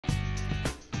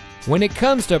When it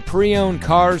comes to pre-owned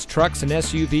cars, trucks, and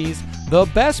SUVs, the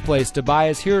best place to buy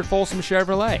is here at Folsom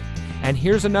Chevrolet. And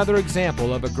here's another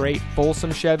example of a great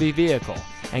Folsom Chevy vehicle,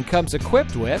 and comes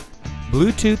equipped with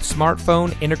Bluetooth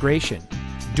smartphone integration,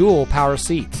 dual power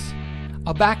seats,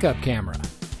 a backup camera,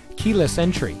 keyless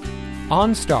entry,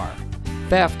 OnStar,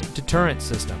 theft deterrent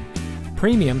system,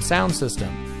 premium sound system,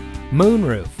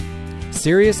 moonroof,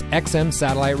 Sirius XM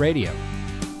satellite radio,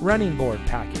 running board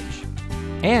package,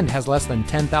 and has less than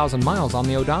 10,000 miles on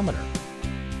the odometer.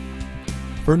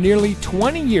 For nearly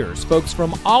 20 years, folks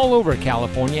from all over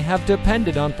California have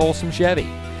depended on Folsom Chevy,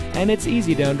 and it's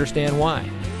easy to understand why.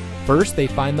 First, they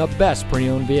find the best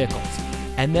pre-owned vehicles,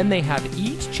 and then they have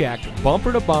each checked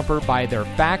bumper to bumper by their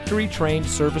factory-trained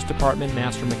service department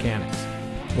master mechanics.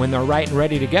 When they're right and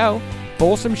ready to go,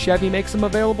 Folsom Chevy makes them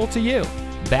available to you.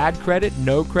 Bad credit,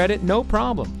 no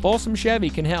problem. Folsom Chevy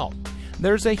can help.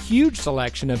 There's a huge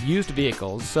selection of used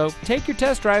vehicles, so take your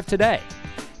test drive today.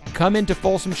 Come into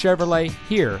Folsom Chevrolet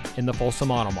here in the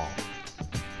Folsom Auto Mall.